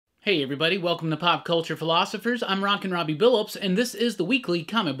Hey everybody, welcome to Pop Culture Philosophers. I'm Rockin' Robbie Billups, and this is the weekly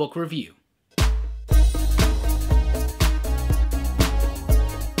comic book review.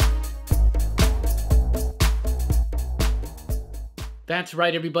 That's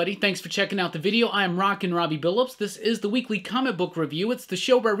right, everybody. Thanks for checking out the video. I am Rockin' Robbie Billups. This is the weekly comic book review. It's the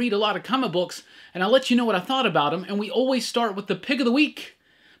show where I read a lot of comic books, and I'll let you know what I thought about them, and we always start with the pick of the week.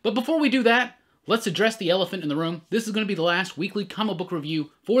 But before we do that, let's address the elephant in the room. This is going to be the last weekly comic book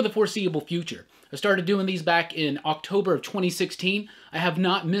review for the foreseeable future. I started doing these back in October of 2016. I have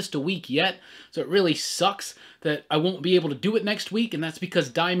not missed a week yet, so it really sucks that I won't be able to do it next week, and that's because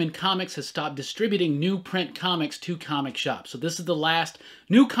Diamond Comics has stopped distributing new print comics to comic shops. So this is the last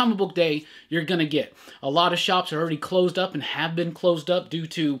new comic book day you're going to get. A lot of shops are already closed up and have been closed up due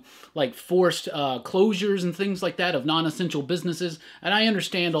to like forced closures and things like that of non-essential businesses, and I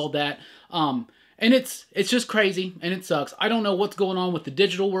understand all that. And it's just crazy, and it sucks. I don't know what's going on with the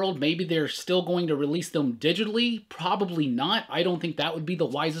digital world. Maybe they're still going to release them digitally. Probably not. I don't think that would be the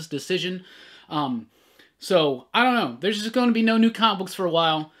wisest decision. So, I don't know. There's just going to be no new comic books for a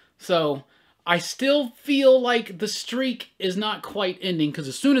while. So, I still feel like the streak is not quite ending, because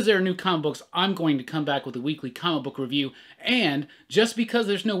as soon as there are new comic books, I'm going to come back with a weekly comic book review. And just because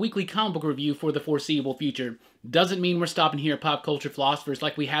there's no weekly comic book review for the foreseeable future doesn't mean we're stopping here at Pop Culture Philosophers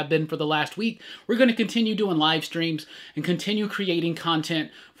like we have been for the last week. We're going to continue doing live streams and continue creating content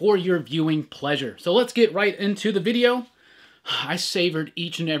for your viewing pleasure. So let's get right into the video. I savored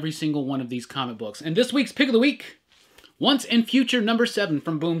each and every single one of these comic books. And this week's pick of the week, Once and Future #7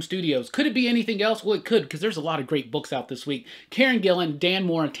 from Boom Studios. Could it be anything else? Well, it could, because there's a lot of great books out this week. Karen Gillan, Dan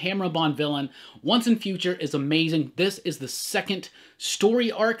Mora, and Tamara Bonvillain. Once and Future is amazing. This is the second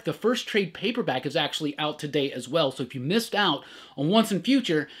story arc. The first trade paperback is actually out today as well. So if you missed out on Once and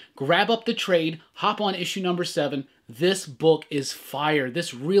Future, grab up the trade, hop on issue #7. This book is fire.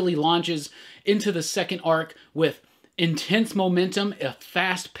 This really launches into the second arc with intense momentum, a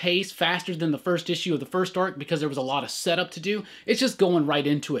fast pace, faster than the first issue of the first arc because there was a lot of setup to do. It's just going right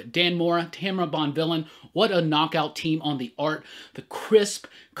into it. Dan Mora, Tamara Bonvillain, what a knockout team on the art. The crisp,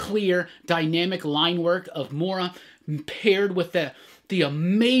 clear, dynamic line work of Mora paired with the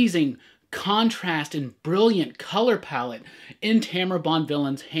amazing contrast and brilliant color palette in Tamara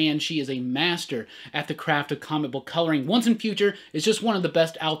Bonvillain's hand. She is a master at the craft of comic book coloring. Once and Future is just one of the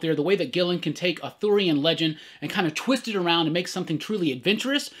best out there. The way that Gillan can take Arthurian legend and kind of twist it around and make something truly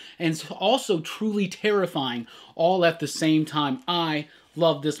adventurous and also truly terrifying all at the same time. I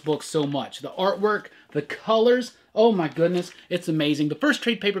love this book so much. The artwork, the colors, oh my goodness, it's amazing. The first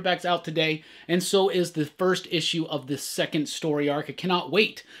trade paperback's out today, and so is the first issue of the second story arc. I cannot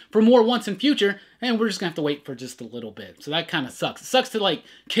wait for more Once and Future, and we're just gonna have to wait for just a little bit. So that kind of sucks. It sucks to like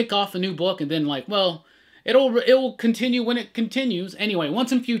kick off a new book and then like, well, it will continue when it continues. Anyway,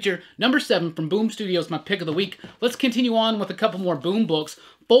 Once and Future, #7 from Boom Studios, my pick of the week. Let's continue on with a couple more Boom books.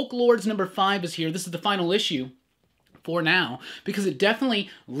 Folklords #5 is here. This is the final issue for now, because it definitely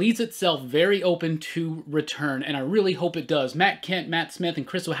leaves itself very open to return, and I really hope it does. Matt Kent, Matt Smith, and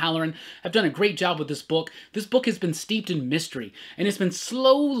Chris O'Halloran have done a great job with this book. This book has been steeped in mystery, and it's been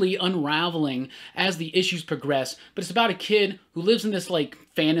slowly unraveling as the issues progress, but it's about a kid who lives in this like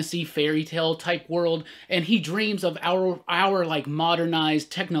fantasy fairy tale type world, and he dreams of our like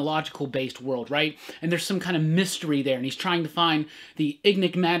modernized technological based world, right? And there's some kind of mystery there, and he's trying to find the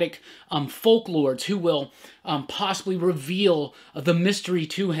enigmatic folklords who will possibly reveal the mystery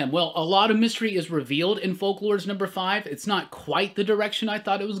to him. Well, a lot of mystery is revealed in Folklords #5. It's not quite the direction I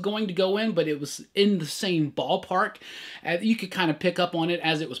thought it was going to go in, but it was in the same ballpark. You could kind of pick up on it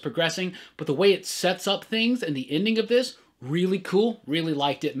as it was progressing, but the way it sets up things and the ending of this, really cool. Really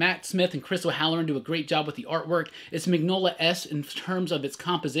liked it. Matt Smith and Chris O'Halloran do a great job with the artwork. It's Mignola-esque in terms of its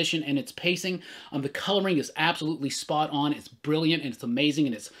composition and its pacing. The coloring is absolutely spot on. It's brilliant and it's amazing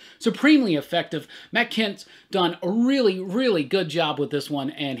and it's supremely effective. Matt Kent's done a really, really good job with this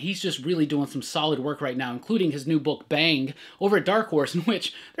one, and he's just really doing some solid work right now, including his new book, Bang, over at Dark Horse, in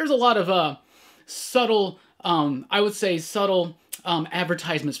which there's a lot of subtle, I would say subtle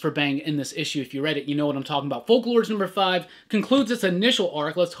advertisements for Bang in this issue. If you read it, you know what I'm talking about. Folklords #5 concludes its initial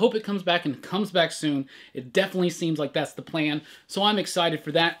arc. Let's hope it comes back and comes back soon. It definitely seems like that's the plan, so I'm excited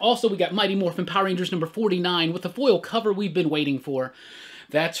for that. Also, we got Mighty Morphin Power Rangers #49 with the foil cover we've been waiting for.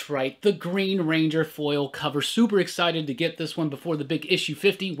 That's right, the Green Ranger foil cover. Super excited to get this one before the big issue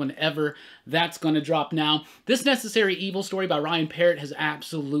 50, whenever that's going to drop now. This Necessary Evil story by Ryan Parrott has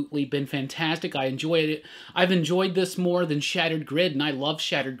absolutely been fantastic. I enjoyed it. I've enjoyed this more than Shattered Grid, and I love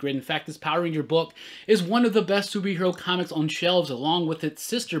Shattered Grid. In fact, this Power Ranger book is one of the best superhero comics on shelves, along with its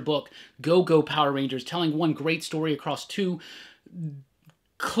sister book, Go Go Power Rangers, telling one great story across two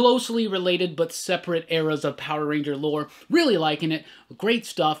closely related but separate eras of Power Ranger lore. Really liking it. Great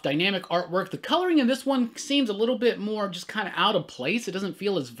stuff. Dynamic artwork. The coloring in this one seems a little bit more just kind of out of place. It doesn't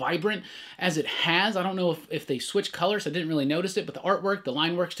feel as vibrant as it has. I don't know if they switched colors. I didn't really notice it, but the artwork, the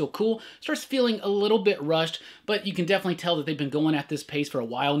line work, still cool. Starts feeling a little bit rushed, but you can definitely tell that they've been going at this pace for a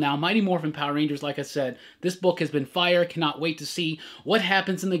while now. Mighty Morphin Power Rangers, like I said, this book has been fire. Cannot wait to see what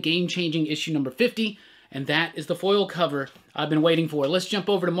happens in the game-changing issue number 50. And that is the foil cover I've been waiting for. Let's jump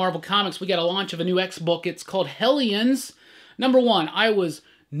over to Marvel Comics. We got a launch of a new X book. It's called Hellions. Number 1, I was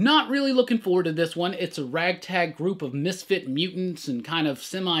not really looking forward to this one. It's a ragtag group of misfit mutants and kind of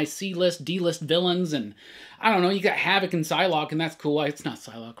semi-C-list, D-list villains. And I don't know, you got Havoc and Psylocke, and that's cool. It's not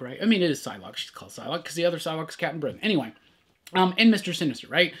Psylocke, right? I mean, it is Psylocke. She's called Psylocke because the other Psylocke is Captain Britain. Anyway. And Mr. Sinister,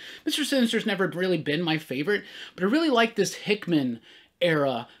 right? Mr. Sinister's never really been my favorite, but I really like this Hickman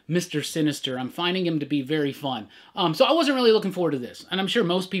era Mr. Sinister. I'm finding him to be very fun. So I wasn't really looking forward to this, and I'm sure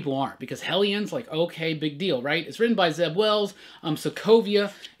most people aren't, because Hellions, like, okay, big deal, right? It's written by Zeb Wells.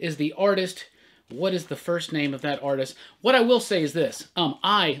 Sokovia is the artist. What is the first name of that artist? What I will say is this.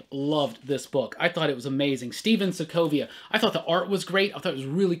 I loved this book. I thought it was amazing. Steven Sokovia. I thought the art was great. I thought it was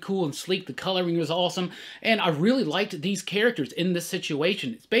really cool and sleek. The coloring was awesome. And I really liked these characters in this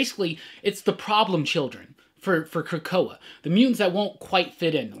situation. It's the problem children for Krakoa. The mutants that won't quite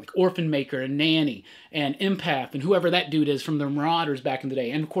fit in, like Orphan Maker and Nanny and Empath and whoever that dude is from the Marauders back in the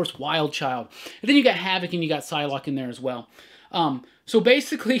day. And, of course, Wild Child. And then you got Havoc and you got Psylocke in there as well. So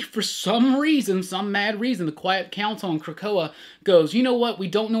basically, for some reason, some mad reason, the Quiet Council on Krakoa goes, you know what, we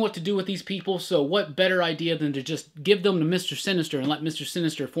don't know what to do with these people, so what better idea than to just give them to Mr. Sinister and let Mr.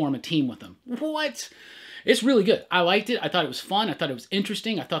 Sinister form a team with them? What? It's really good. I liked it. I thought it was fun. I thought it was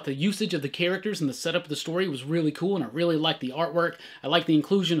interesting. I thought the usage of the characters and the setup of the story was really cool, and I really liked the artwork. I liked the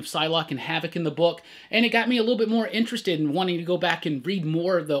inclusion of Psylocke and Havoc in the book, and it got me a little bit more interested in wanting to go back and read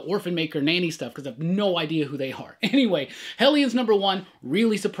more of the Orphan Maker Nanny stuff, because I have no idea who they are. Anyway, Hellions number 1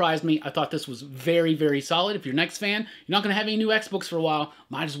 really surprised me. I thought this was very, very solid. If you're an X fan, you're not going to have any new X books for a while.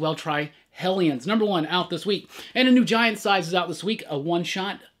 Might as well try Hellions. Number 1 out this week. And a new Giant Size is out this week, a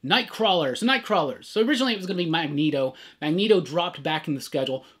one-shot Nightcrawlers. So originally it was going to be Magneto. Magneto dropped back in the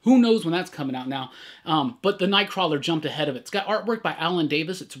schedule. Who knows when that's coming out now. But the Nightcrawler jumped ahead of it. It's got artwork by Alan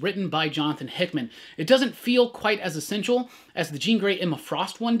Davis. It's written by Jonathan Hickman. It doesn't feel quite as essential as the Jean Grey Emma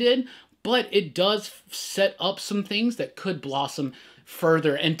Frost one did, but it does set up some things that could blossom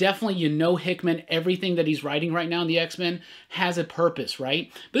further. And definitely, you know, Hickman, everything that he's writing right now in the X-Men has a purpose, right?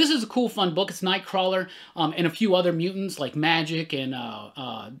 But this is a cool, fun book. It's Nightcrawler and a few other mutants like Magic and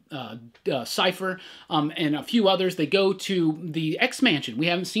Cypher and a few others. They go to the X-Mansion. We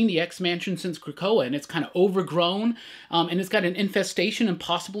haven't seen the X-Mansion since Krakoa, and it's kind of overgrown, and it's got an infestation and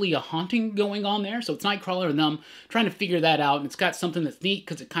possibly a haunting going on there. So it's Nightcrawler and them trying to figure that out, and it's got something that's neat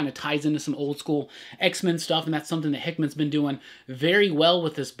because it kind of ties into some old school X-Men stuff, and that's something that Hickman's been doing very well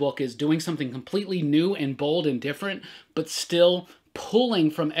with this book, is doing something completely new and bold and different, but still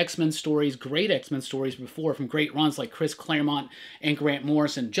pulling from X-Men stories, great X-Men stories before, from great runs like Chris Claremont and Grant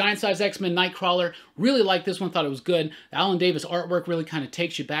Morrison. Giant Size X-Men Nightcrawler, really liked this one, thought it was good. The Alan Davis artwork really kind of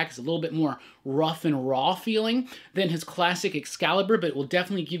takes you back. It's a little bit more rough and raw feeling than his classic Excalibur, but it will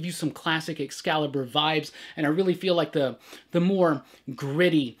definitely give you some classic Excalibur vibes, and I really feel like the more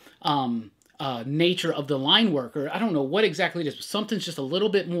gritty nature of the line work, or I don't know what exactly it is, but something's just a little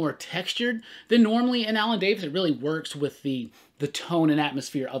bit more textured than normally in Alan Davis. It really works with the tone and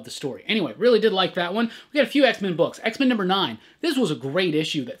atmosphere of the story. Anyway, really did like that one. We got a few X-Men books. X-Men number 9. This was a great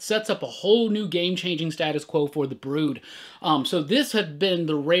issue that sets up a whole new game-changing status quo for the Brood. So this had been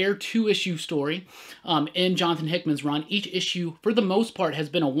the rare 2-issue story in Jonathan Hickman's run. Each issue, for the most part, has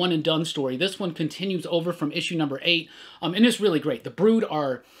been a one-and-done story. This one continues over from issue number 8, and it's really great. The Brood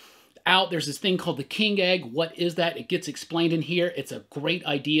are out. There's this thing called the King Egg. What is that? It gets explained in here. It's a great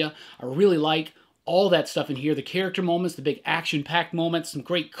idea. I really like all that stuff in here. The character moments, the big action-packed moments, some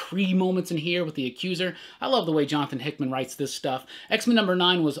great Kree moments in here with the Accuser. I love the way Jonathan Hickman writes this stuff. X-Men number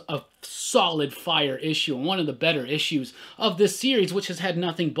 9 was a solid fire issue and one of the better issues of this series, which has had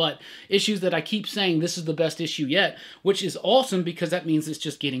nothing but issues that I keep saying this is the best issue yet, which is awesome because that means it's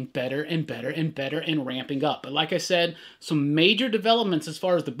just getting better and better and better and ramping up. But like I said, some major developments as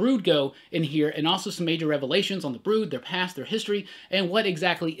far as the Brood go in here, and also some major revelations on the Brood, their past, their history, and what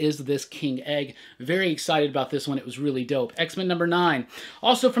exactly is this King Egg. Very excited about this one. It was really dope. X-Men number 9.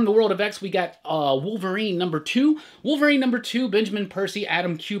 Also from the World of X, we got Wolverine number 2. Wolverine number 2, Benjamin Percy,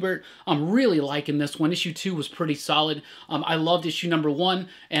 Adam Kubert. I'm really liking this one. Issue 2 was pretty solid. I loved issue number 1,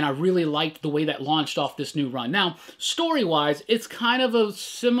 and I really liked the way that launched off this new run. Now, story-wise, it's kind of a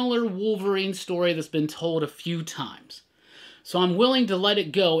similar Wolverine story that's been told a few times. So I'm willing to let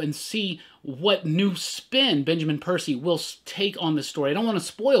it go and see what new spin Benjamin Percy will take on this story. I don't want to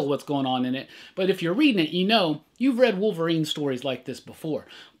spoil what's going on in it, but if you're reading it, you know you've read Wolverine stories like this before.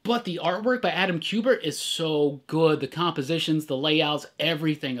 But the artwork by Adam Kubert is so good. The compositions, the layouts,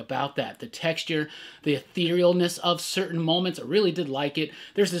 everything about that. The texture, the etherealness of certain moments. I really did like it.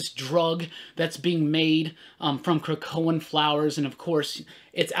 There's this drug that's being made from Krakoan flowers, and of course,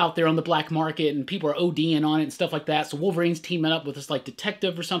 it's out there on the black market, and people are ODing on it and stuff like that. So Wolverine's teaming up with this like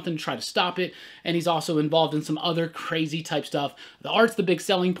detective or something to try to stop it, and he's also involved in some other crazy type stuff. The art's the big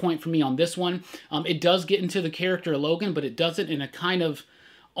selling point for me on this one. It does get into the character of Logan, but it does it in a kind of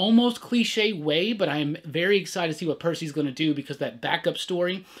almost cliche way, but I'm very excited to see what Percy's going to do, because that backup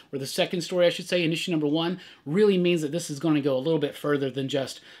story, or the second story I should say, in issue number 1, really means that this is going to go a little bit further than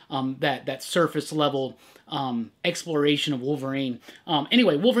just that surface level exploration of Wolverine.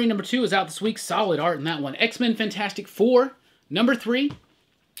 Anyway, Wolverine number 2 is out this week. Solid art in that one. X-Men Fantastic Four number 3.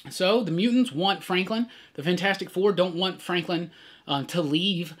 So the mutants want Franklin. The Fantastic Four don't want Franklin to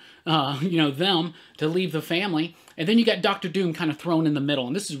leave, them, to leave the family. And then you got Dr. Doom kind of thrown in the middle,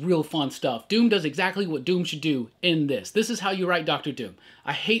 and this is real fun stuff. Doom does exactly what Doom should do in this. This is how you write Dr. Doom.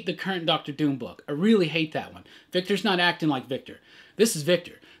 I hate the current Dr. Doom book. I really hate that one. Victor's not acting like Victor. This is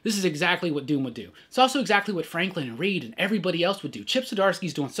Victor. This is exactly what Doom would do. It's also exactly what Franklin and Reed and everybody else would do. Chip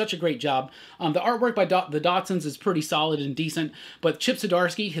Zdarsky's doing such a great job. The artwork by the Dodsons is pretty solid and decent, but Chip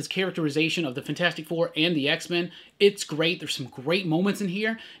Zdarsky, his characterization of the Fantastic Four and the X-Men, it's great. There's some great moments in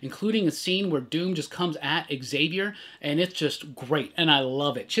here, including a scene where Doom just comes at Xavier, and it's just great, and I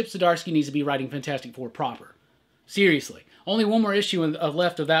love it. Chip Zdarsky needs to be writing Fantastic Four proper. Seriously. Only one more issue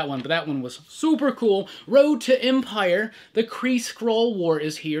left of that one, but that one was super cool. Road to Empyre. The Kree Skrull War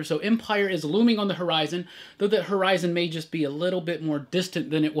is here, so Empyre is looming on the horizon, though the horizon may just be a little bit more distant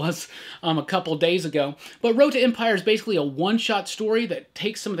than it was a couple days ago. But Road to Empyre is basically a one-shot story that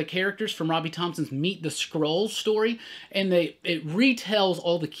takes some of the characters from Robbie Thompson's Meet the Skrulls story, and it retells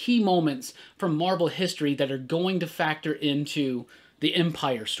all the key moments from Marvel history that are going to factor into the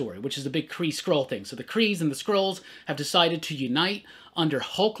Empyre story, which is a big Kree Skrull thing. So the Krees and the Skrulls have decided to unite under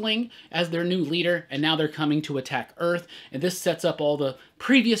Hulkling as their new leader, and now they're coming to attack Earth. And this sets up all the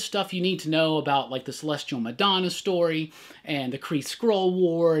previous stuff you need to know about, like the Celestial Madonna story, and the Kree Skrull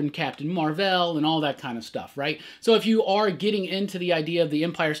War, and Captain Marvel, and all that kind of stuff, right? So if you are getting into the idea of the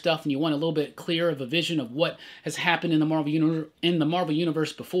Empyre stuff, and you want a little bit clearer of a vision of what has happened in the Marvel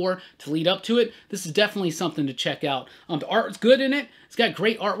Universe before to lead up to it, this is definitely something to check out. The art's good in it. It's got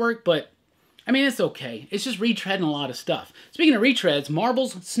great artwork, but I mean, it's okay. It's just retreading a lot of stuff. Speaking of retreads,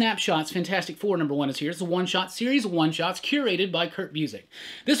 Marvel's Snapshots Fantastic Four number 1 is here. It's a one-shot series of one-shots curated by Kurt Busiek.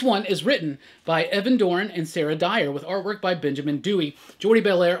 This one is written by Evan Doran and Sarah Dyer with artwork by Benjamin Dewey. Jordi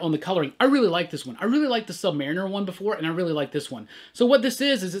Belair on the coloring. I really like this one. I really liked the Submariner one before, and I really like this one. So what this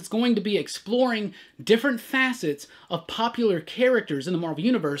is it's going to be exploring different facets of popular characters in the Marvel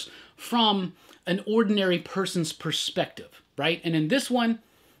Universe from an ordinary person's perspective, right? And in this one,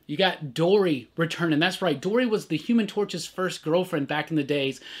 you got Dory returning. That's right. Dory was the Human Torch's first girlfriend back in the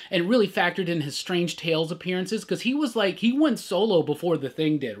days, and really factored in his Strange Tales appearances, because he went solo before the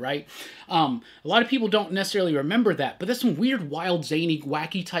Thing did, right? A lot of people don't necessarily remember that, but there's some weird, wild, zany,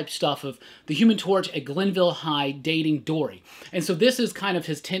 wacky type stuff of the Human Torch at Glenville High dating Dory. And so this is kind of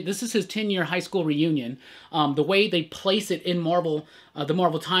his 10-year high school reunion. The way they place it in Marvel, the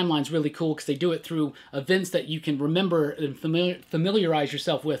Marvel timeline is really cool, because they do it through events that you can remember and familiarize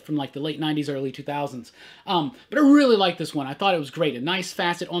yourself with from like the late 90s, early 2000s. But I really like this one. I thought it was great. A nice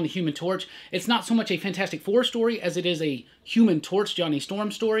facet on the Human Torch. It's not so much a Fantastic Four story as it is a Human Torch Johnny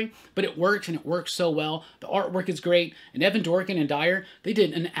Storm story, but it works, and it works so well. The artwork is great, and Evan Dorkin and Dyer, they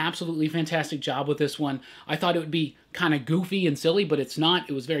did an absolutely fantastic job with this one. I thought it would be kind of goofy and silly, but it's not.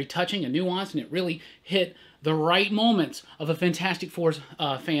 It was very touching and nuanced, and it really hit the right moments of a Fantastic Four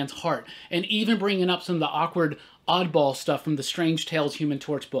fan's heart, and even bringing up some of the awkward oddball stuff from the Strange Tales Human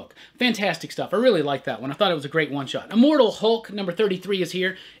Torch book. Fantastic stuff. I really like that one. I thought it was a great one-shot. Immortal Hulk number 33 is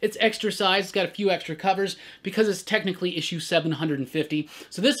here. It's extra size. It's got a few extra covers because it's technically issue 750.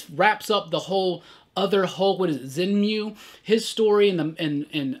 So this wraps up the whole other Hulk, what is it, Zenmu, his story, and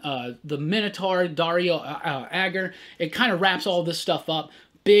the Minotaur, Dario Agger. It kind of wraps all this stuff up.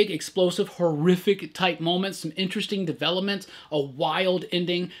 Big, explosive, horrific type moments, some interesting developments, a wild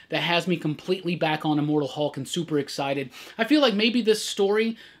ending that has me completely back on Immortal Hulk and super excited. I feel like maybe this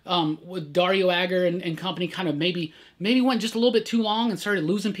story with Dario Agger and company kind of maybe went just a little bit too long and started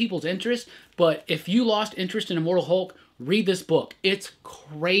losing people's interest, but if you lost interest in Immortal Hulk, read this book. It's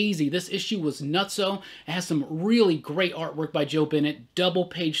crazy. This issue was nutso. It has some really great artwork by Joe Bennett, double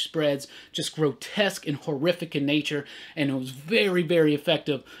page spreads, just grotesque and horrific in nature, and it was very, very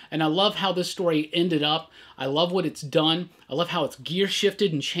effective. And I love how this story ended up. I love what it's done. I love how it's gear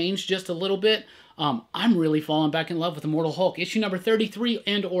shifted and changed just a little bit. I'm really falling back in love with Immortal Hulk. Issue number 33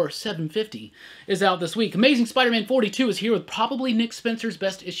 and or 750 is out this week. Amazing Spider-Man 42 is here with probably Nick Spencer's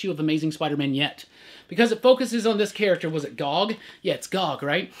best issue of Amazing Spider-Man yet. Because it focuses on this character. Was it Gog? Yeah, it's Gog,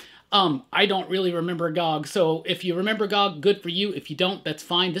 right? I don't really remember Gog, so if you remember Gog, good for you. If you don't, that's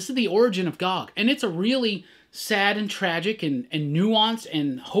fine. This is the origin of Gog, and it's a really sad and tragic and nuanced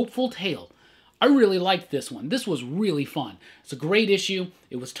and hopeful tale. I really liked this one. This was really fun. It's a great issue.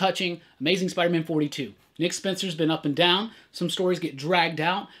 It was touching. Amazing Spider-Man 42. Nick Spencer's been up and down. Some stories get dragged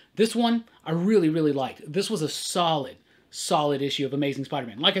out. This one, I really, really liked. This was a solid issue of Amazing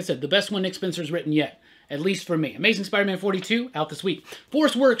Spider-Man. Like I said, the best one Nick Spencer's written yet. At least for me. Amazing Spider-Man 42, out this week.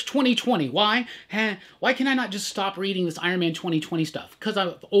 Force Works 2020. Why? Why can I not just stop reading this Iron Man 2020 stuff? Because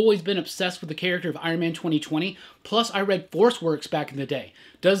I've always been obsessed with the character of Iron Man 2020. Plus, I read Force Works back in the day.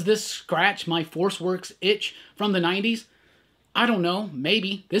 Does this scratch my Force Works itch from the 90s? I don't know.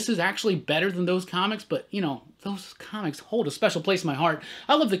 Maybe. This is actually better than those comics, but, you know, those comics hold a special place in my heart.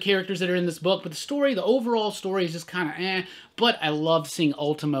 I love the characters that are in this book, but the story, the overall story is just kind of but I love seeing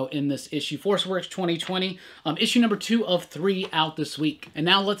Ultimo in this issue. Force Works 2020, issue number 2 of 3 out this week. And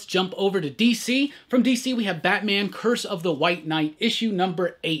now let's jump over to DC. From DC, we have Batman Curse of the White Knight, issue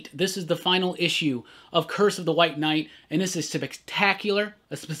number 8. This is the final issue of Curse of the White Knight, and this is spectacular,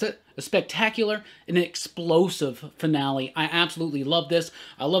 a spectacular and explosive finale. I absolutely love this.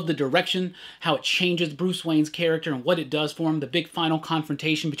 I love the direction, how it changes Bruce Wayne's character and what it does for him. The big final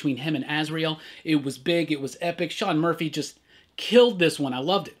confrontation between him and Azrael. It was big. It was epic. Sean Murphy just killed this one. I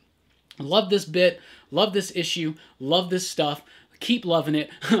loved it. I love this bit. Love this issue. Love this stuff. Keep loving it.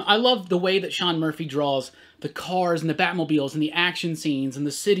 I love the way that Sean Murphy draws the cars and the Batmobiles and the action scenes and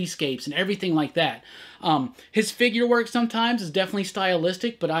the cityscapes and everything like that. His figure work sometimes is definitely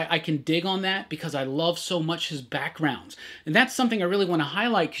stylistic, but I can dig on that because I love so much his backgrounds. And that's something I really want to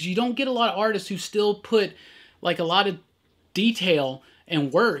highlight because you don't get a lot of artists who still put like a lot of detail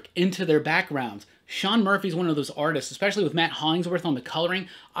and work into their backgrounds. Sean Murphy's one of those artists, especially with Matt Hollingsworth on the coloring.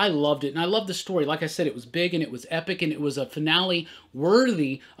 I loved it, and I loved the story. Like I said, it was big, and it was epic, and it was a finale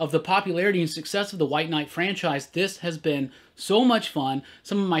worthy of the popularity and success of the White Knight franchise. This has been so much fun.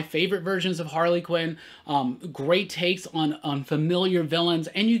 Some of my favorite versions of Harley Quinn, great takes on familiar villains,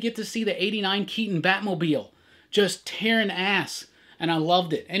 and you get to see the '89 Keaton Batmobile just tearing ass. And I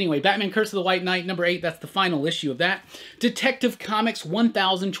loved it. Anyway, Batman Curse of the White Knight, number 8, that's the final issue of that. Detective Comics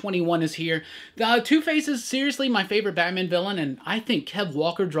 1021 is here. Two-Face is seriously my favorite Batman villain, and I think Kev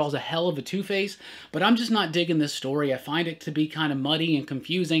Walker draws a hell of a Two-Face, but I'm just not digging this story. I find it to be kind of muddy and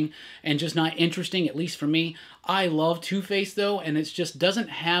confusing and just not interesting, at least for me. I love Two-Face, though, and it just doesn't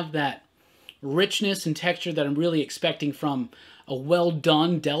have that richness and texture that I'm really expecting from a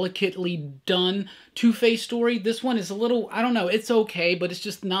well-done, delicately done Two-Face story. This one is a little, I don't know, it's okay, but it's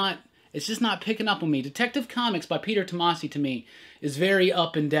just not picking up on me. Detective Comics by Peter Tomasi, to me, is very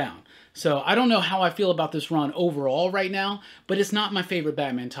up and down. So I don't know how I feel about this run overall right now, but it's not my favorite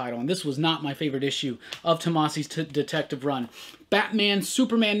Batman title, and this was not my favorite issue of Tomasi's detective run. Batman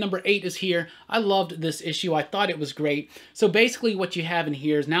Superman number 8 is here. I loved this issue. I thought it was great. So basically what you have in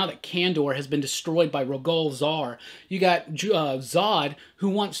here is now that Kandor has been destroyed by Rogol Zar, you got Zod who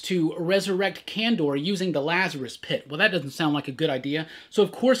wants to resurrect Kandor using the Lazarus Pit. Well, that doesn't sound like a good idea. So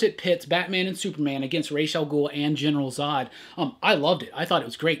of course it pits Batman and Superman against Ra's al Ghul and General Zod. I loved it. I thought it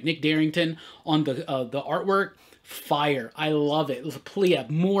was great. Nick Darrington on the artwork. Fire. I love it. Please have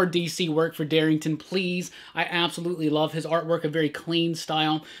more DC work for Darrington, please. I absolutely love his artwork, a very clean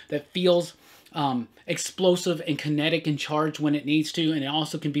style that feels explosive and kinetic and charged when it needs to, and it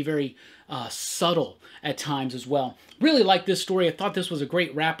also can be very subtle at times as well. Really like this story. I thought this was a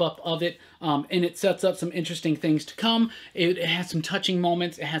great wrap-up of it, and it sets up some interesting things to come. It has some touching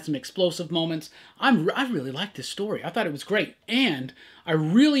moments. It has some explosive moments. I really like this story. I thought it was great, and I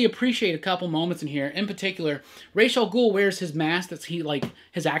really appreciate a couple moments in here. In particular, Ra's al Ghul wears his mask that's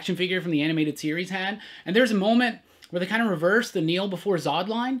his action figure from the animated series had, and there's a moment where they kind of reverse the kneel before Zod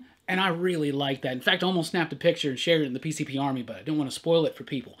line, and I really like that. In fact, I almost snapped a picture and shared it in the PCP Army, but I didn't want to spoil it for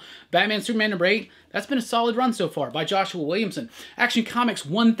people. Batman Superman number 8, that's been a solid run so far by Joshua Williamson. Action Comics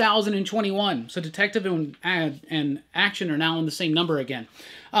 1021. So Detective and Action are now in the same number again.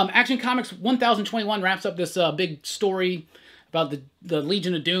 Action Comics 1021 wraps up this big story about the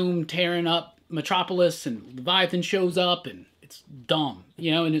Legion of Doom tearing up Metropolis, and Leviathan shows up, and It's dumb, you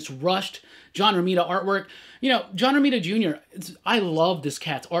know, and it's rushed. John Romita artwork. You know, John Romita Jr., I love this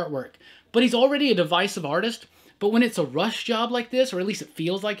cat's artwork, but he's already a divisive artist. But when it's a rush job like this, or at least it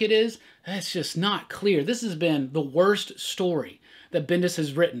feels like it is, it's just not clear. This has been the worst story that Bendis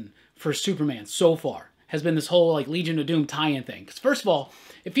has written for Superman so far, has been this whole like Legion of Doom tie-in thing. Because first of all,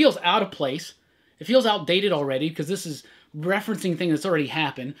 it feels out of place. It feels outdated already, because this is referencing things that's already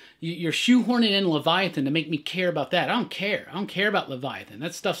happened. You're shoehorning in Leviathan to make me care about that. I don't care. I don't care about Leviathan.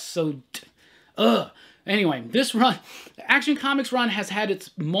 That stuff's so... ugh. Anyway, this run, the Action Comics run has had its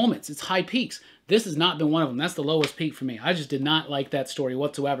moments, its high peaks. This has not been one of them. That's the lowest peak for me. I just did not like that story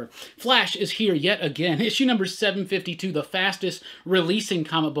whatsoever. Flash is here yet again. Issue number 752, the fastest releasing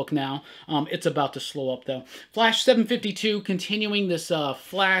comic book now. It's about to slow up, though. Flash 752, continuing this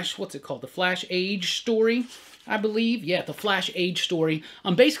Flash, what's it called? The Flash Age story, I believe. Yeah, the Flash Age story.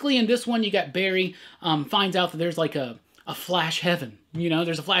 Basically, in this one, you got Barry finds out that there's like a Flash heaven. You know,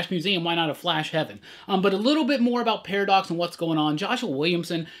 there's a Flash museum, why not a Flash heaven? But a little bit more about Paradox and what's going on. Joshua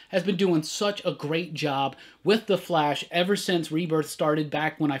Williamson has been doing such a great job with the Flash ever since Rebirth started,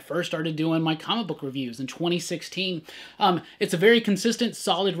 back when I first started doing my comic book reviews in 2016. It's a very consistent,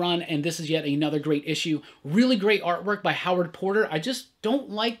 solid run, and this is yet another great issue. Really great artwork by Howard Porter. I just don't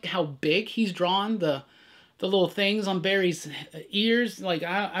like how big he's drawn the little things on Barry's ears. Like,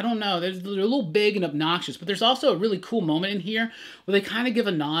 I don't know. They're a little big and obnoxious. But there's also a really cool moment in here where they kind of give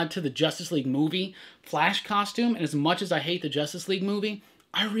a nod to the Justice League movie Flash costume. And as much as I hate the Justice League movie,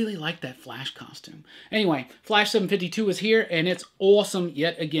 I really like that Flash costume. Anyway, Flash 752 is here, and it's awesome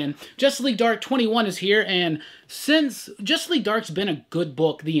yet again. Justice League Dark 21 is here, and since Justice League Dark's been a good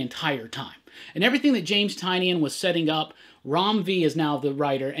book the entire time, and everything that James Tynion was setting up, Ram V is now the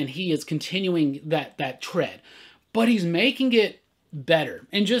writer, and he is continuing that tread. But he's making it better.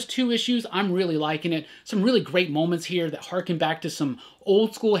 In just 2 issues, I'm really liking it. Some really great moments here that harken back to some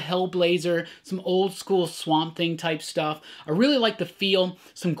old school Hellblazer, some old school Swamp Thing type stuff. I really like the feel.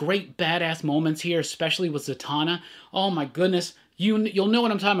 Some great badass moments here, especially with Zatanna. Oh my goodness. You'll know what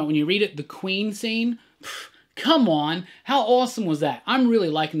I'm talking about when you read it. The Queen scene. Come on, how awesome was that? I'm really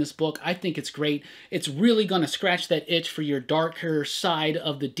liking this book. I think it's great. It's really going to scratch that itch for your darker side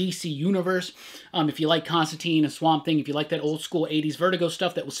of the DC universe. If you like Constantine and Swamp Thing, if you like that old school 80s Vertigo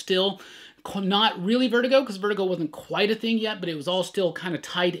stuff that was still not really Vertigo, because Vertigo wasn't quite a thing yet, but it was all still kind of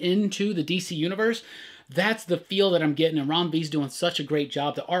tied into the DC universe. That's the feel that I'm getting, and Ron B's doing such a great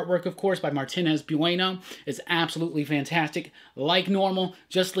job. The artwork, of course, by Martinez Bueno is absolutely fantastic. Like normal,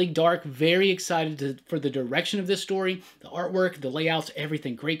 Justice League Dark, very excited for the direction of this story. The artwork, the layouts,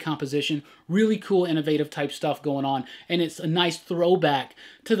 everything. Great composition. Really cool, innovative type stuff going on. And it's a nice throwback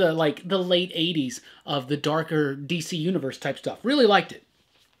to the late 80s of the darker DC Universe type stuff. Really liked it.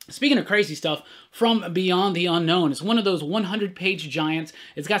 Speaking of crazy stuff, From Beyond the Unknown. It's one of those 100-page giants.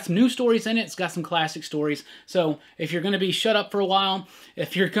 It's got some new stories in it. It's got some classic stories. So if you're going to be shut up for a while,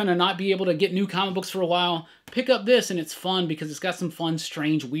 if you're going to not be able to get new comic books for a while, pick up this, and it's fun because it's got some fun,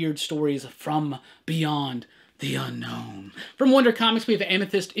 strange, weird stories from beyond the unknown. From Wonder Comics, we have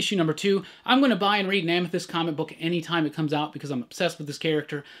Amethyst issue number 2. I'm going to buy and read an Amethyst comic book anytime it comes out because I'm obsessed with this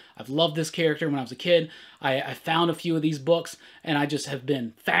character. I've loved this character when I was a kid. I found a few of these books, and I just have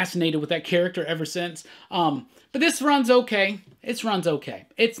been fascinated with that character ever since. But this run's okay. It runs okay.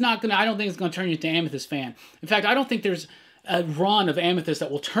 It's not gonna. I don't think it's gonna turn you into an Amethyst fan. In fact, I don't think there's a run of Amethyst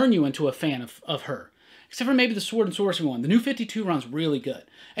that will turn you into a fan of her. Except for maybe the Sword and Sorcery one. The New 52 run's really good.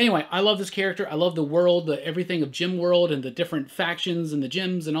 Anyway, I love this character. I love the world, everything of Gym World and the different factions and the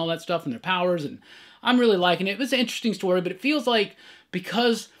gyms and all that stuff and their powers. And I'm really liking it. It was an interesting story, but it feels like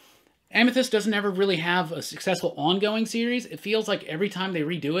because Amethyst doesn't ever really have a successful ongoing series, it feels like every time they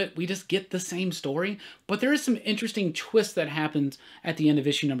redo it, we just get the same story. But there is some interesting twist that happens at the end of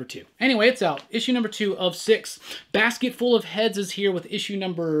issue number 2. Anyway, it's out. Issue number 2 of 6. Basketful of Heads is here with issue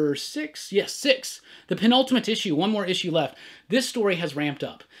number 6. Yes, 6. The penultimate issue. One more issue left. This story has ramped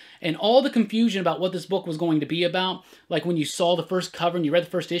up. And all the confusion about what this book was going to be about, like when you saw the first cover and you read the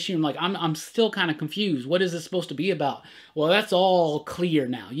first issue, I'm like, I'm still kind of confused. What is this supposed to be about? Well, that's all clear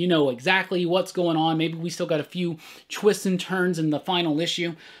now. You know exactly what's going on. Maybe we still got a few twists and turns in the final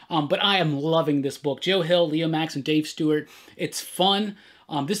issue. But I am loving this book. Joe Hill, Leo Max, and Dave Stewart. It's fun.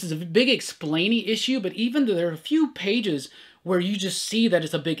 This is a big explainy issue, but even though there are a few pages where you just see that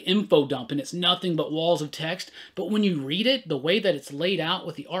it's a big info dump and it's nothing but walls of text. But when you read it, the way that it's laid out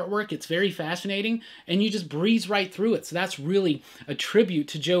with the artwork, it's very fascinating, and you just breeze right through it. So that's really a tribute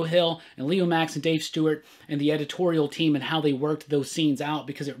to Joe Hill and Leo Max and Dave Stewart and the editorial team and how they worked those scenes out,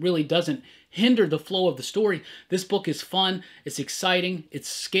 because it really doesn't hinder the flow of the story. This book is fun, it's exciting, it's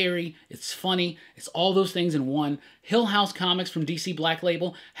scary, it's funny, it's all those things in one. Hill House Comics from DC Black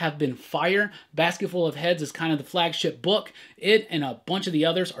Label have been fire. Basketful of Heads is kind of the flagship book. It and a bunch of the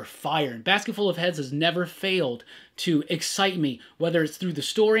others are fire. And Basketful of Heads has never failed to excite me, whether it's through the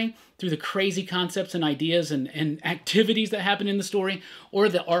story, through the crazy concepts and ideas and activities that happen in the story, or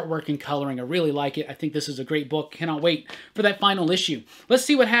the artwork and coloring. I really like it. I think this is a great book. Cannot wait for that final issue. Let's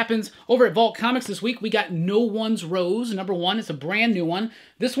see what happens over at Vault Comics this week. We got No One's Rose, #1. It's a brand new one.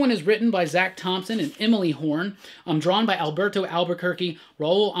 This one is written by Zach Thompson and Emily Horn. Drawn by Alberto Albuquerque,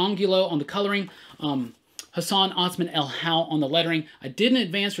 Raul Angulo on the coloring, Hassan Osman El Hal on the lettering. I did an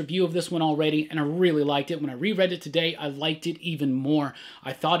advanced review of this one already, and I really liked it. When I reread it today, I liked it even more.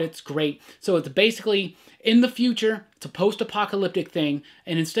 I thought it's great. So it's basically, in the future, it's a post-apocalyptic thing,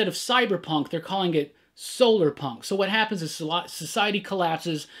 and instead of cyberpunk, they're calling it solar punk. So what happens is society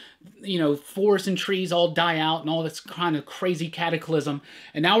collapses, you know, forests and trees all die out and all this kind of crazy cataclysm.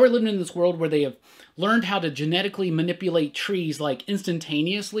 And now we're living in this world where they have learned how to genetically manipulate trees like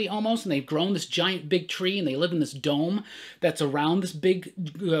instantaneously almost, and they've grown this giant big tree, and they live in this dome that's around this big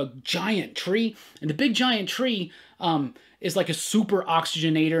giant tree. And the big giant tree is like a super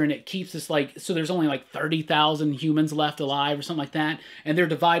oxygenator, and it keeps this like, so there's only like 30,000 humans left alive or something like that, and they're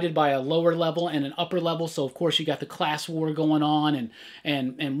divided by a lower level and an upper level. So of course you got the class war going on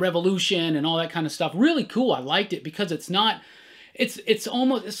and revolution and all that kind of stuff. Really cool. I liked it because it's not, it's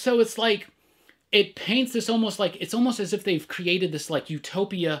almost, so it's like, it paints this almost like, it's almost as if they've created this like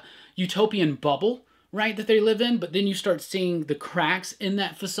utopian bubble, right, that they live in, but then you start seeing the cracks in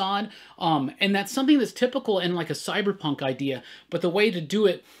that facade, and that's something that's typical in like a cyberpunk idea, but the way to do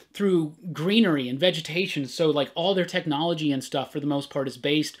it through greenery and vegetation, so like all their technology and stuff for the most part is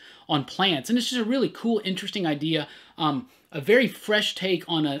based on plants, and it's just a really cool, interesting idea, a very fresh take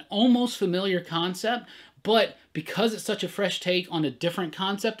on an almost familiar concept, but because it's such a fresh take on a different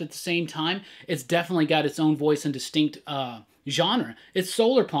concept at the same time, it's definitely got its own voice and distinct genre. It's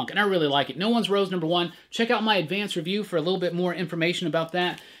solar punk, and I really like it. No One's Rose #1. Check out my advanced review for a little bit more information about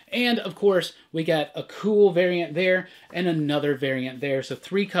that. And, of course, we got a cool variant there and another variant there. So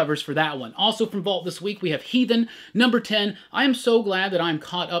 3 covers for that one. Also from Vault this week, we have Heathen, #10. I am so glad that I'm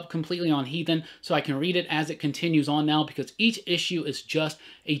caught up completely on Heathen so I can read it as it continues on now, because each issue is just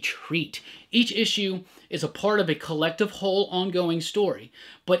a treat. Each issue is a part of a collective whole ongoing story,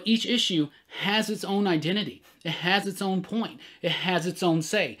 but each issue has its own identity. It has its own point. It has its own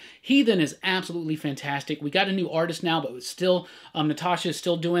say. Heathen is absolutely fantastic. We got a new artist now, but it's still, Natasha is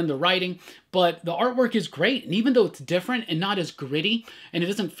still doing the writing, but the artwork is great. And even though it's different and not as gritty, and it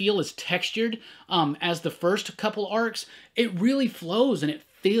doesn't feel as textured as the first couple arcs, it really flows, and it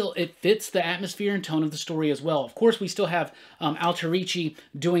fits the atmosphere and tone of the story as well. Of course, we still have Alterici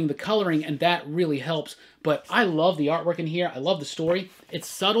doing the coloring, and that really helps. But I love the artwork in here. I love the story. It's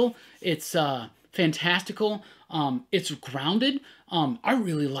subtle. It's fantastical. It's grounded. I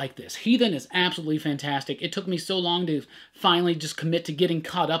really like this. Heathen is absolutely fantastic. It took me so long to finally just commit to getting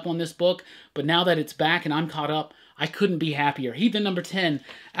caught up on this book, but now that it's back and I'm caught up, I couldn't be happier. Heathen #10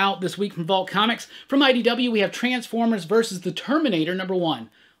 out this week from Vault Comics. From IDW, we have Transformers versus the Terminator #1.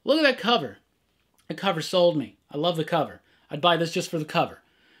 Look at that cover. The cover sold me. I love the cover. I'd buy this just for the cover,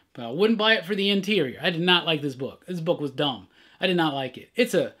 but I wouldn't buy it for the interior. I did not like this book. This book was dumb. I did not like it.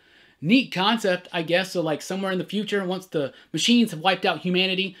 It's a neat concept, I guess. So like somewhere in the future, once the machines have wiped out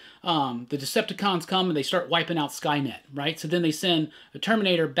humanity, the Decepticons come and they start wiping out Skynet, right? So then they send the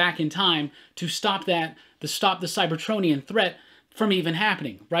Terminator back in time to stop that, to stop the Cybertronian threat from even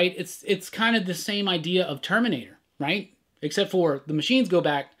happening, right? It's kind of the same idea of Terminator, right? Except for the machines go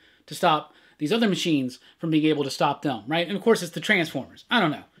back to stop these other machines from being able to stop them, right? And of course it's the Transformers. I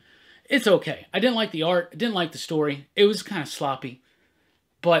don't know. It's okay. I didn't like the art. I didn't like the story. It was kind of sloppy.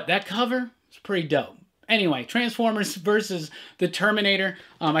 But that cover is pretty dope. Anyway, Transformers versus the Terminator.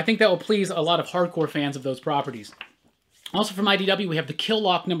 I think that will please a lot of hardcore fans of those properties. Also from IDW, we have the Kill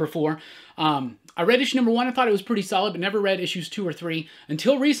Lock #4. I read issue #1. I thought it was pretty solid, but never read issues 2 or 3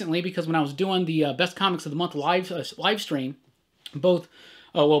 until recently, because when I was doing the Best Comics of the Month live stream, both,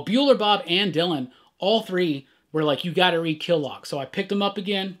 Bueller, Bob, and Dylan, all 3 were like, you got to read Kill Lock. So I picked them up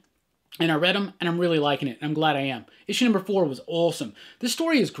again, and I read them, and I'm really liking it, and I'm glad I am. Issue #4 was awesome. This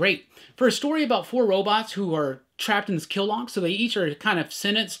story is great. For a story about 4 robots who are trapped in this kill lock, so they each are kind of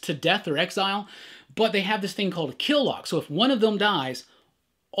sentenced to death or exile, but they have this thing called a kill lock. So if one of them dies,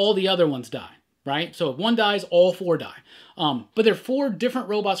 all the other ones die, right? So if one dies, all 4 die. But they're 4 different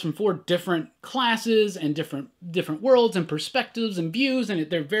robots from 4 different classes and different worlds and perspectives and views, and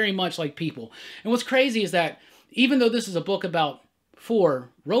they're very much like people. And what's crazy is that even though this is a book about 4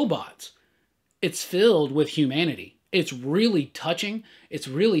 robots, it's filled with humanity. It's really touching. It's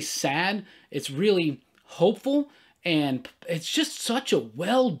really sad. It's really hopeful. And it's just such a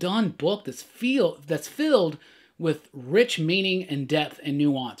well-done book that's filled with rich meaning and depth and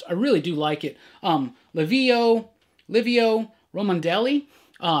nuance. I really do like it. Livio Romandelli,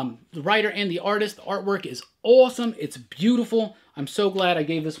 the writer and the artist. The artwork is awesome. It's beautiful. I'm so glad I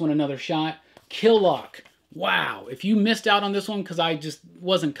gave this one another shot. Killock. Wow. If you missed out on this one because I just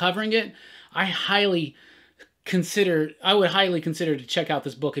wasn't covering it, I would highly consider to check out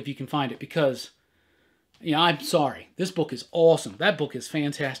this book if you can find it, because, you know, I'm sorry. This book is awesome. That book is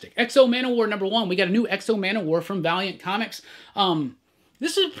fantastic. Exo Manowar #1. We got a new Exo Manowar from Valiant Comics.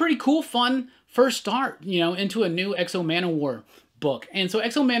 This is a pretty cool, fun first start, you know, into a new Exo Manowar book. And so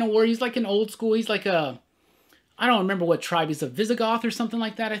Exo Manowar, he's like an old school, he's like a, I don't remember what tribe, he's a Visigoth or something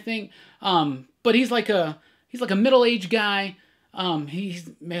like that, I think. But he's like a middle-aged guy.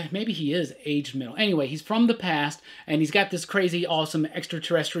 Maybe he is aged middle. Anyway, he's from the past, and he's got this crazy, awesome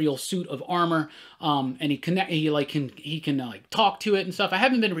extraterrestrial suit of armor. And he can talk to it and stuff. I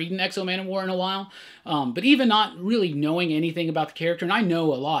haven't been reading Exo Manowar in a while, but even not really knowing anything about the character, and I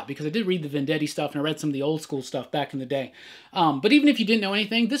know a lot because I did read the Vendetti stuff and I read some of the old school stuff back in the day. But even if you didn't know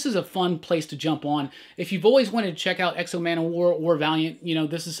anything, this is a fun place to jump on. If you've always wanted to check out Exo Manowar or Valiant, you know,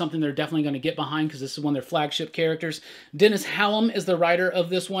 this is something they're definitely going to get behind because this is one of their flagship characters. Dennis Hallam is the writer of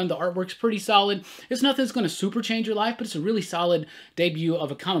this one. The artwork's pretty solid. It's nothing that's going to super change your life, but it's a really solid debut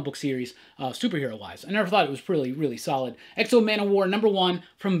of a comic book series, superhero-wise. I never thought it was really, really solid. Exo Manowar #1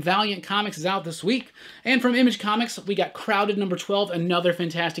 from Valiant Comics is out this week. And from Image Comics, we got Crowded #12, another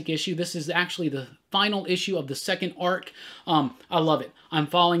fantastic issue. This is actually the final issue of the second arc. I love it. I'm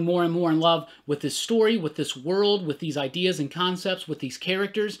falling more and more in love with this story, with this world, with these ideas and concepts, with these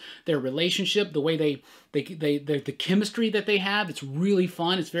characters, their relationship, the way the chemistry that they have. It's really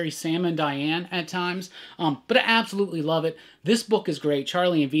fun. It's very Sam and Diane at times, but I absolutely love it. This book is great.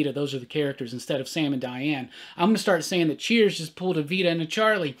 Charlie and Vita, those are the characters instead of Sam and Diane. I'm going to start saying that Cheers just pulled a Vita and a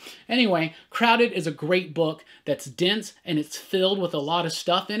Charlie. Anyway, Crowded is a great book that's dense and it's filled with a lot of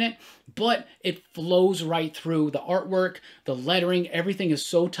stuff in it, but it flows right through. The artwork, the lettering, everything is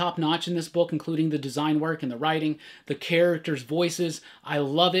so top-notch in this book, including the design work and the writing, the characters' voices. I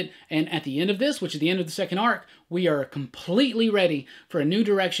love it. And at the end of this, which is the end of the second arc, we are completely ready for a new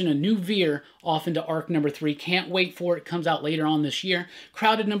direction, a new veer off into arc #3. Can't wait for it. It comes out later on this year.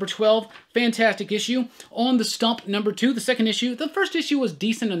 Crowded #12, fantastic issue. On the Stump #2, the second issue. The first issue was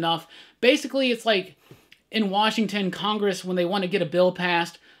decent enough. Basically, it's like in Washington, Congress, when they want to get a bill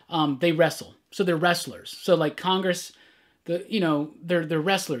passed, they wrestle. So they're wrestlers. So like Congress, they're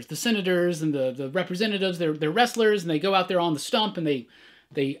wrestlers. The senators and the representatives, they're wrestlers, and they go out there on the stump and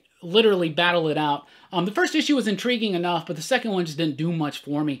they literally battle it out. The first issue was intriguing enough, but the second one just didn't do much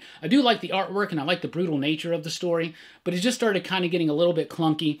for me. I do like the artwork and I like the brutal nature of the story, but it just started kind of getting a little bit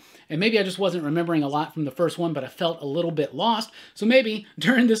clunky, and maybe I just wasn't remembering a lot from the first one, but I felt a little bit lost. So maybe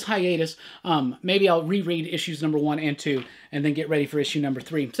during this hiatus, maybe I'll reread issues #1 and 2 and then get ready for issue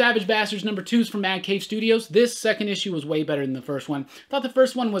 #3. Savage Bastards #2 is from Mad Cave Studios. This second issue was way better than the first one. I thought the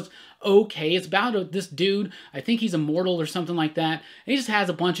first one was okay. It's about this dude, I think he's immortal or something like that, and he just has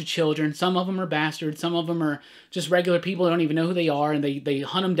a bunch of children. Some of them are bastards, some of them are just regular people that don't even know who they are, and they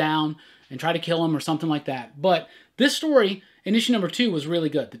hunt them down and try to kill them or something like that. But this story in issue #2 was really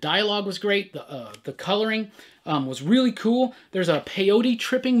good. The dialogue was great. The coloring was really cool. There's a peyote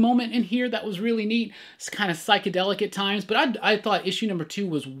tripping moment in here that was really neat. It's kind of psychedelic at times, but I thought issue #2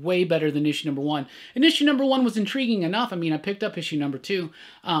 was way better than issue #1. And issue #1 was intriguing enough. I mean, I picked up issue #2,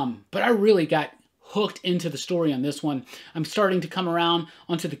 but I really got hooked into the story on this one. I'm starting to come around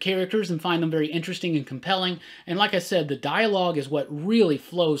onto the characters and find them very interesting and compelling. And like I said, the dialogue is what really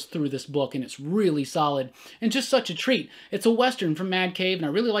flows through this book, and it's really solid and just such a treat. It's a Western from Mad Cave, and I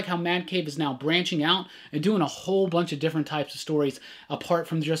really like how Mad Cave is now branching out and doing a whole bunch of different types of stories apart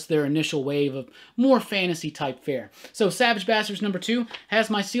from just their initial wave of more fantasy type fare. So Savage Bastards #2 has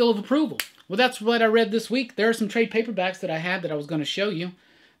my seal of approval. Well, that's what I read this week. There are some trade paperbacks that I had that I was going to show you.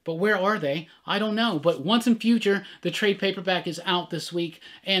 But where are they? I don't know. But Once and Future, the trade paperback is out this week,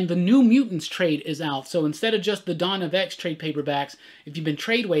 and the New Mutants trade is out. So instead of just the Dawn of X trade paperbacks, if you've been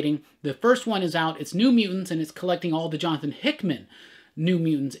trade waiting, the first one is out. It's New Mutants, and it's collecting all the Jonathan Hickman New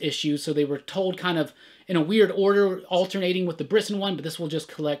Mutants issues. So they were told kind of in a weird order, alternating with the Brisson one, but this will just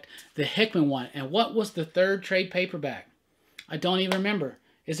collect the Hickman one. And what was the third trade paperback? I don't even remember.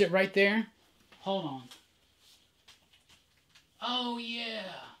 Is it right there? Hold on. Oh, yeah.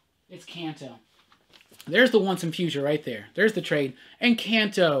 It's Kanto. There's the Once and Future right there. There's the trade. And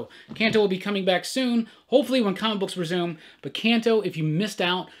Kanto. Kanto will be coming back soon, hopefully when comic books resume. But Kanto, if you missed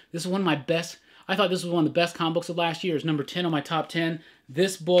out, this is one of my best, I thought this was one of the best comic books of last year. It's number 10 on my top 10.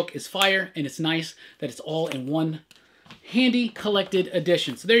 This book is fire, and it's nice that it's all in one handy collected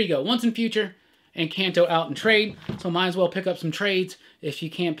edition. So there you go. Once and Future and Kanto out in trade. So might as well pick up some trades if you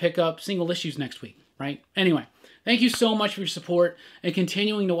can't pick up single issues next week, right? Anyway, thank you so much for your support and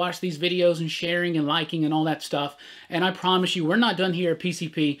continuing to watch these videos and sharing and liking and all that stuff. And I promise you, we're not done here at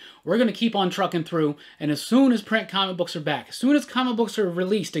PCP. We're going to keep on trucking through. And as soon as print comic books are back, as soon as comic books are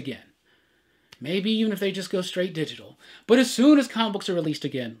released again, maybe even if they just go straight digital, but as soon as comic books are released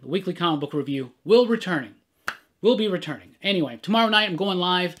again, the weekly comic book review will be returning. Anyway, tomorrow night I'm going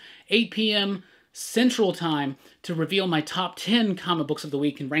live, 8 p.m. Central Time, to reveal my top 10 comic books of the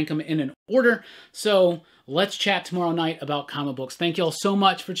week and rank them in an order. So let's chat tomorrow night about comic books. Thank you all so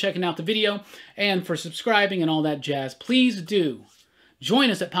much for checking out the video and for subscribing and all that jazz. Please do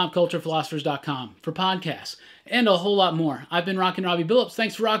join us at popculturephilosophers.com for podcasts and a whole lot more. I've been Rockin' Robbie Billups.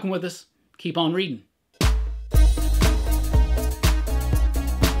 Thanks for rocking with us. Keep on reading.